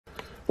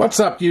What's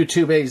up,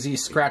 YouTube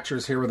AZ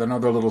Scratchers here with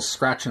another little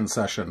scratching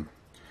session.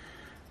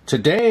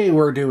 Today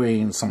we're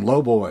doing some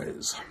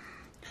lowboys.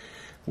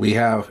 We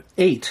have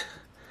 8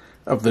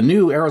 of the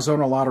new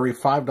Arizona Lottery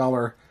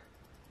 $5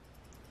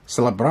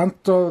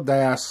 Celebrando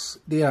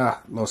Dia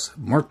los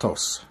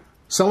Muertos,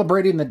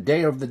 celebrating the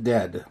Day of the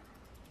Dead,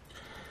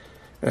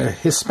 a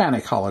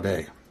Hispanic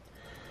holiday.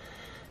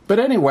 But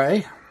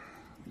anyway,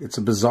 it's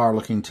a bizarre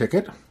looking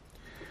ticket.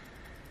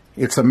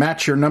 It's a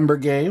match your number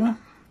game.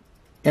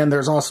 And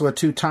there's also a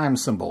 2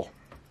 symbol.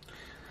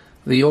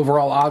 The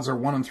overall odds are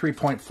 1 in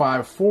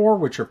 3.54,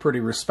 which are pretty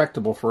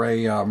respectable for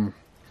a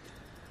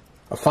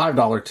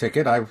 $5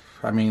 ticket. I've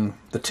got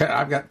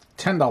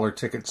 $10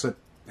 tickets that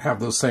have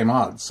those same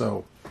odds,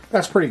 so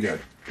that's pretty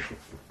good.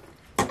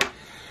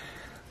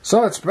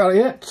 So that's about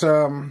it.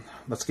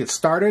 Let's get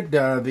started.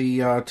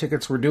 The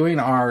tickets we're doing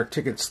are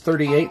tickets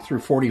 38 through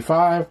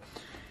 45,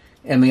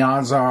 and the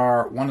odds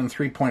are 1 in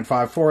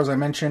 3.54, as I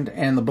mentioned,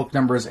 and the book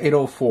number is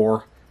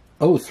 804036.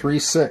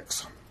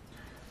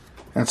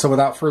 And so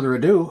without further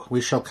ado,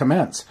 we shall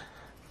commence.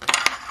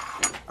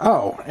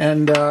 Oh,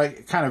 and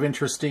kind of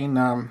interesting,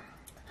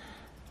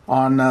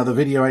 on the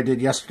video I did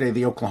yesterday,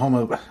 the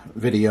Oklahoma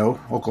video,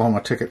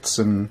 Oklahoma tickets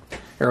and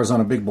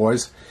Arizona big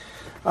boys,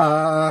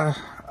 a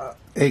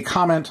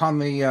comment on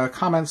the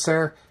comments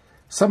there,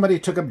 somebody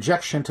took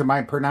objection to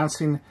my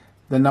pronouncing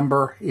the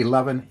number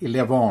 11.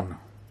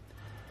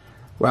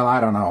 Well,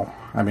 I don't know.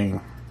 I mean,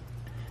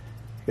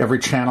 every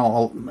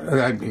channel,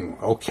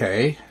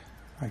 okay,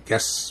 I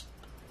guess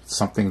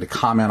something to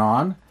comment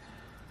on.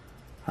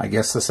 I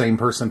guess the same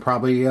person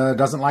probably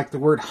doesn't like the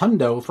word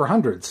hundo for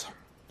hundreds.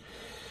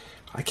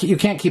 You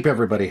can't keep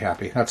everybody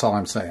happy, that's all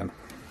I'm saying.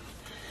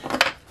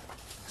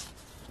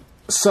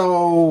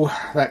 So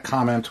that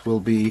comment will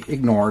be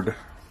ignored,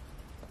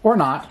 or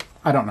not,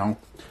 I don't know.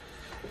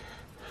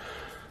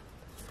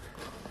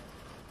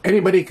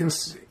 Anybody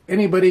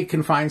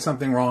can find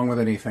something wrong with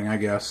anything, I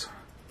guess.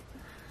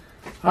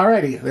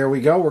 Alrighty, there we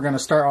go. We're going to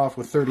start off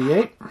with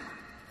 38,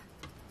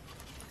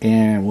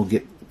 and we'll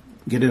get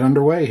it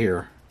underway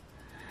here.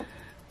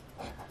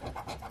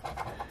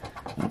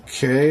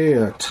 Okay,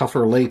 a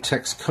tougher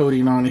latex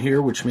coating on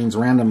here, which means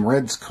random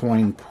reds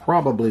coin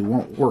probably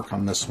won't work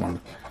on this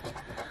one.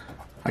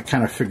 I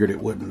kind of figured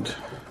it wouldn't.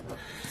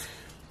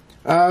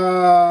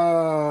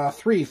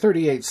 3,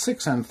 38,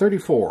 6, and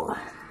 34.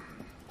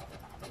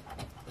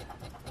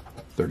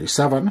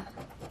 37,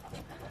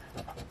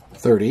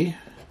 30,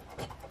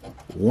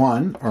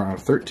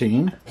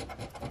 13,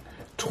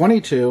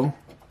 22,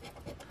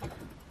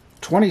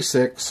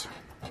 26,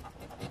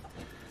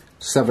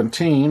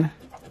 17,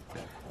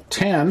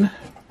 10,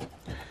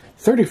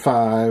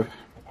 35,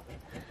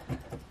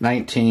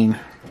 19,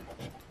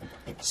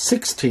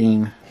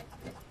 16,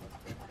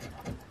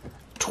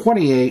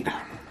 28,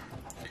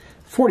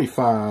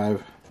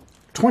 45,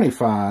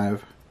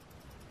 25,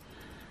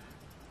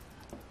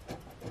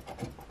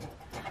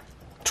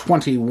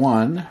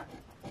 21,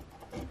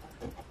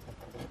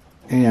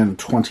 and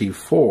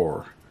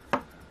 24.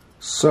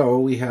 So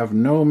we have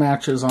no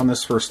matches on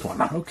this first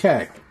one.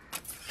 Okay.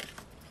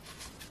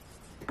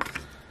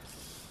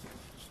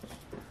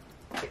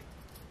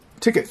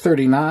 Ticket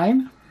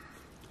 39.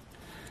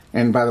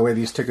 And by the way,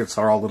 these tickets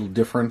are all a little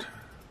different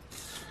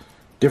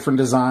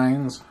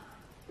designs.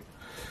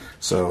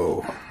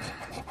 So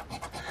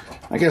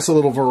I guess a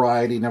little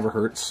variety never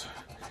hurts.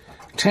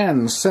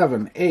 10,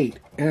 7, 8,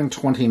 and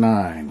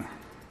 29.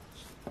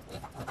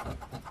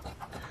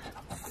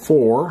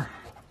 4,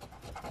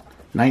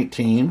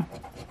 19,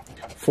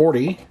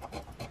 40,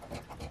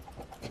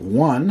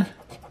 1,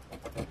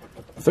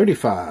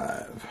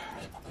 35,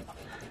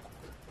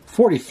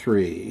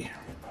 43,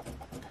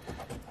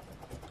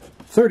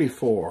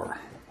 34.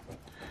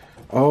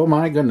 Oh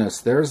my goodness,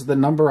 there's the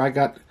number I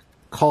got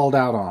called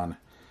out on.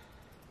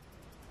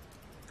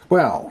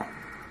 Well,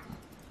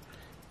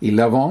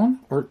 11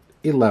 or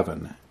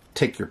 11,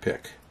 take your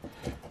pick.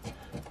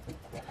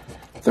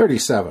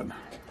 37,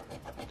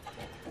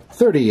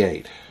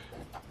 38,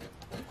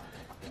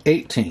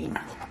 18,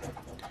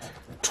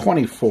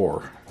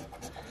 24,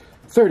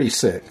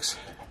 36,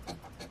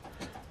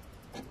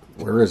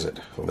 where is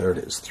it? Well, there it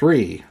is,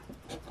 3,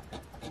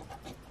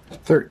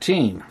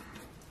 13.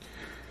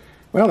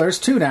 Well, there's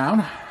 2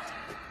 down.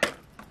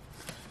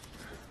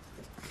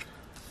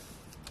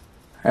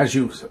 As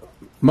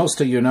most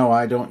of you know,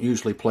 I don't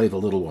usually play the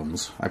little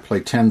ones. I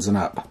play 10s and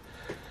up.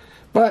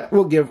 But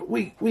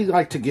we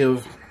like to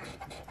give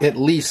at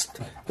least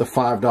the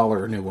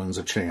 $5 new ones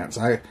a chance.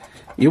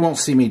 You won't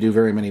see me do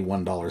very many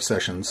 $1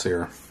 sessions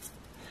here.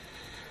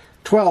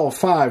 12,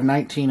 5,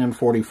 19, and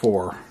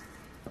 44.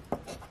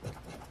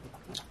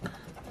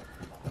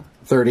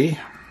 30,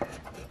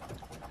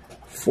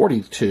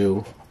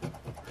 42,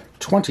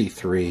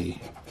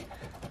 23,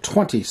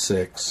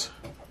 26,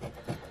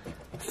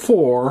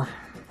 4,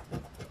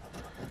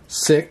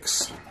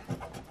 6,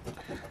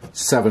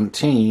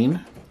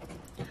 17,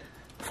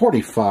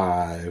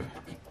 45,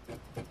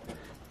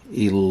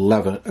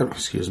 11,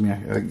 excuse me,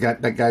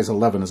 that guy's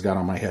 11 has got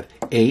on my head.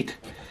 8,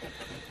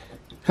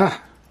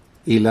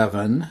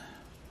 11,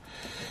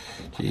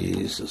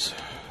 Jesus.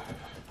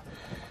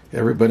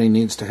 Everybody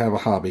needs to have a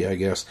hobby, I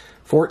guess.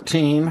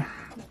 14,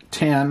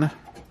 10,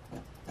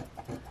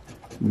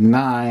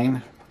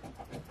 9,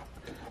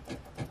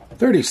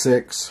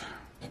 36,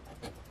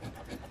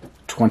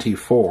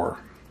 24.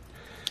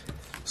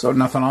 So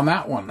nothing on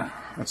that one.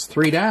 That's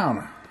 3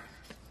 down.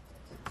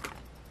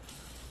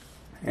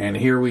 And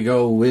here we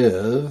go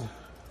with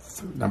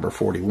number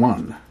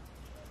 41.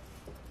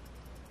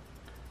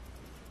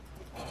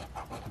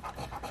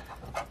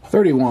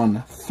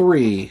 31,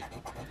 3,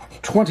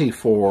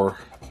 24,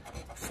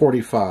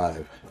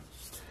 45.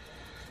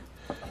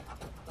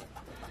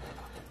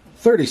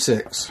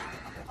 36,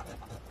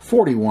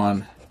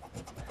 41,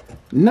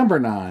 number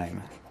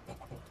 9,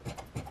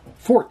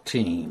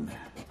 14,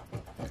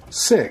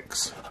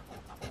 6,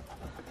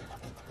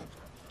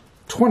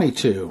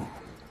 22,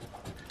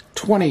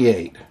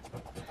 28,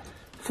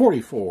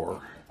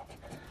 44,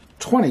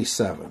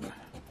 27,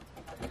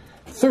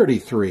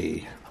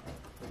 33,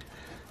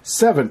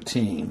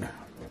 17,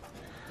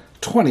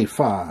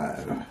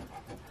 25,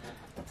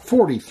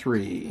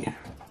 43,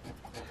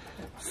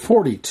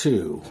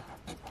 42,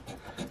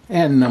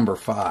 and number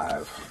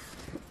 5.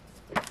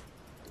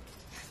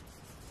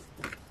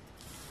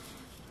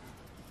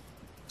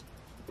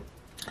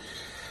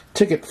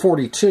 Ticket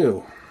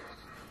 42.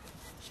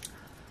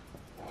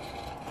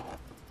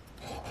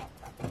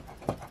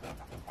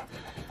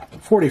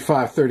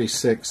 $45,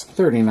 $36,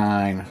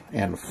 $39,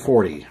 and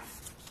 $40.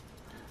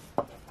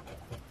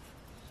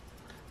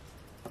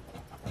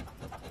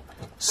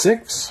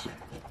 6,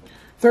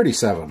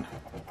 $37,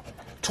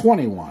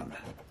 $21,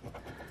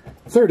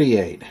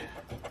 $38,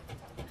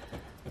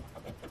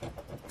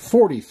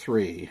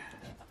 $43,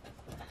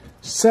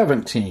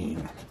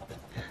 $17,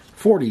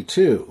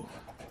 $42,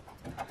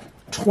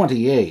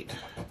 $28,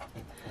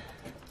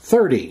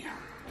 $30,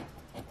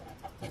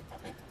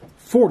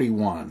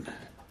 $41,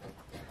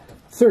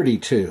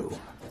 $32,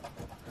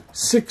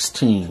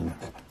 $16,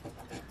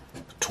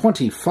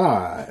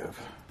 $25,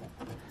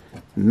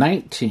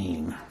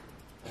 $19,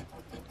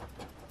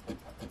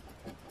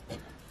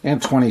 and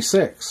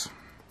 $26.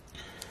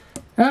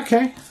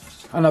 Okay,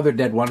 another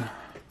dead one.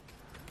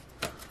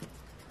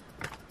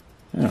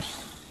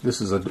 Yes, this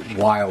is a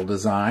wild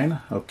design.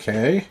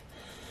 Okay.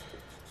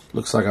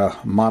 Looks like a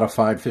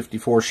modified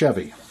 54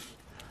 Chevy.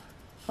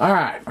 All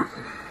right.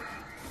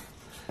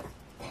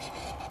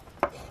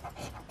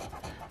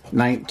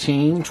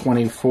 19,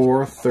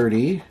 24,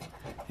 30,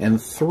 and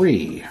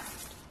 3.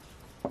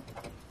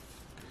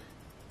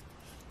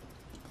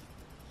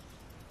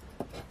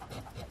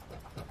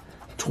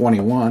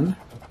 21,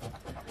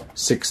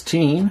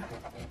 16,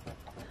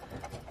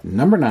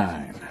 number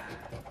 9,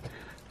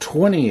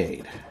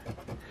 28,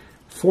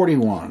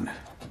 41,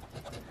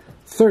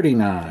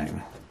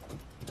 39,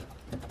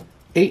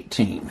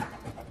 18,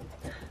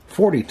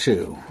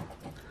 42,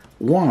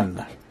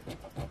 1,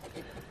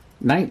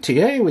 19.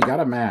 Hey, we got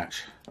a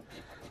match.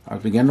 I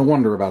begin to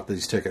wonder about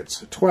these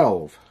tickets.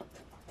 12,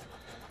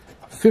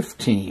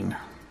 15,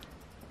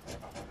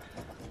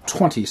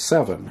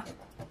 27,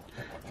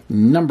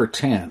 number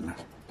 10,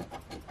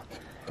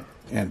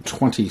 and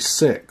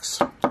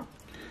 26. All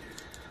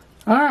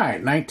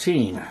right,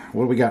 19.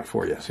 What do we got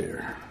for you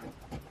here?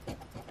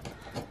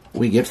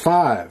 We get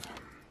 5.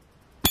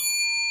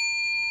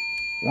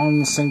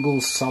 One single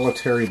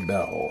solitary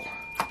bell.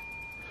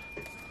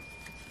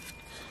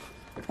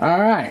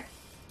 All right.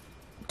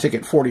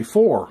 Ticket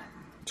 44.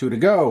 2 to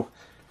go.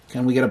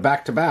 Can we get a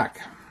back-to-back?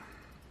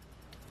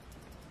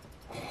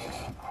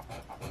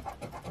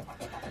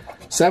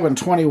 7,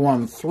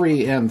 21,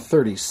 3, and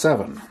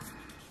 37.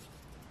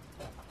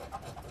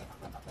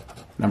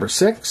 Number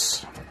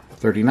 6,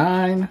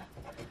 39,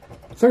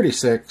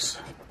 36,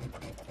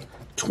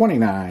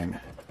 29,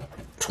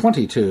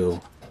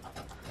 22,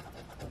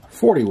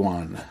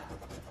 41,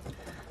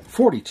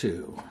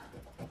 42,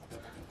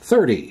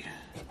 30,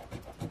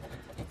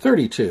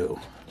 32,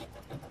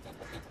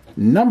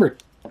 number,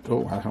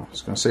 oh, I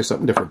was going to say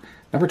something different,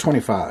 number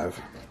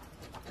 25,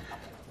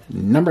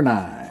 number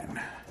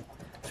 9,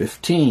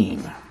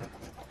 15,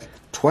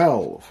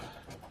 12,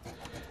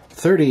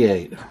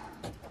 38,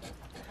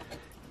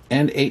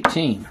 and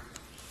 18.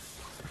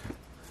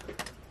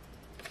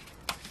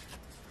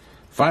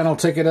 Final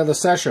ticket of the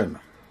session.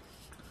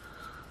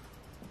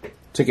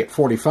 Ticket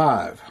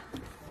 45.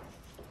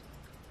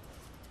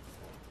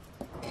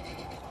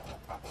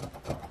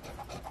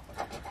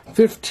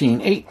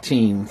 $15,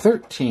 $18,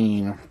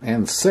 $13,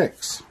 and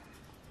 6.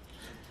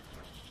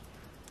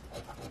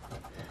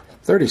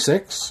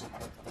 36,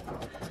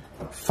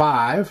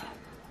 5,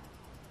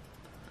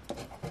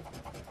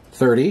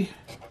 30,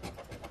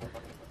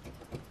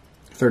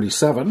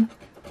 37,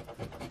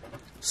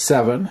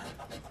 7,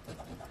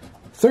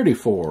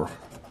 34,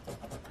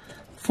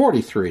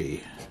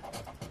 43,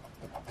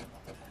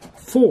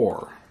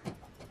 4,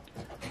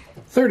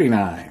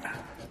 39,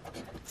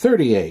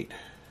 38,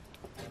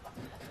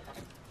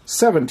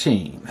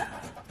 17,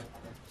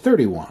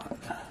 31,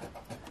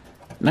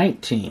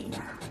 19,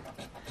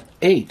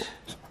 8,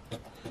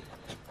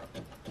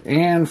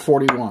 and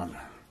 41.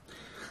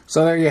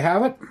 So there you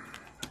have it.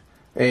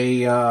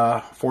 a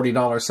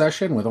 $40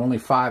 session with only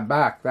 5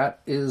 back. That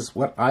is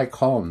what I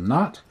call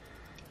not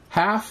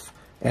half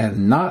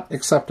and not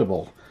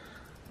acceptable.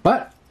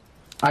 But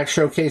I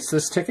showcased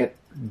this ticket.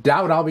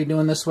 Doubt I'll be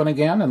doing this one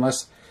again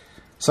unless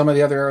some of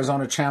the other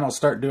Arizona channels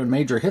start doing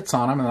major hits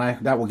on them,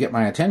 and that will get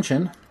my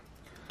attention.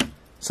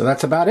 So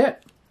that's about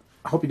it.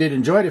 I hope you did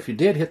enjoy it. If you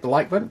did, hit the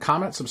like button,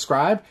 comment,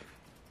 subscribe.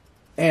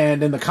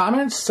 And in the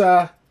comments,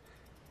 let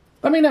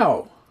me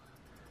know.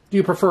 Do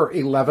you prefer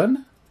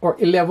 11 or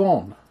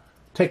 11?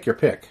 Take your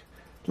pick.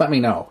 Let me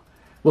know.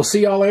 We'll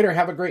see y'all later.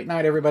 Have a great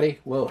night, everybody.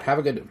 We'll have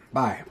a good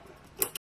bye.